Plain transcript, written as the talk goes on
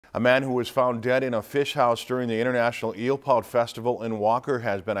A man who was found dead in a fish house during the International Eelpout Festival in Walker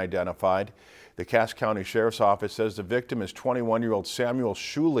has been identified. The Cass County Sheriff's Office says the victim is 21-year-old Samuel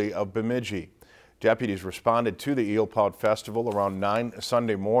Shuley of Bemidji. Deputies responded to the Eelpout Festival around 9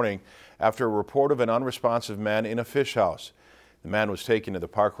 Sunday morning after a report of an unresponsive man in a fish house. The man was taken to the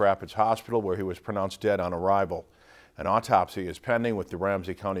Park Rapids Hospital where he was pronounced dead on arrival. An autopsy is pending with the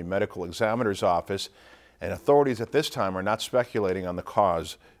Ramsey County Medical Examiner's Office, and authorities at this time are not speculating on the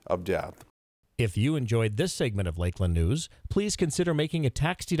cause of death. If you enjoyed this segment of Lakeland News, please consider making a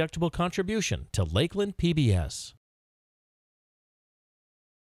tax-deductible contribution to Lakeland PBS.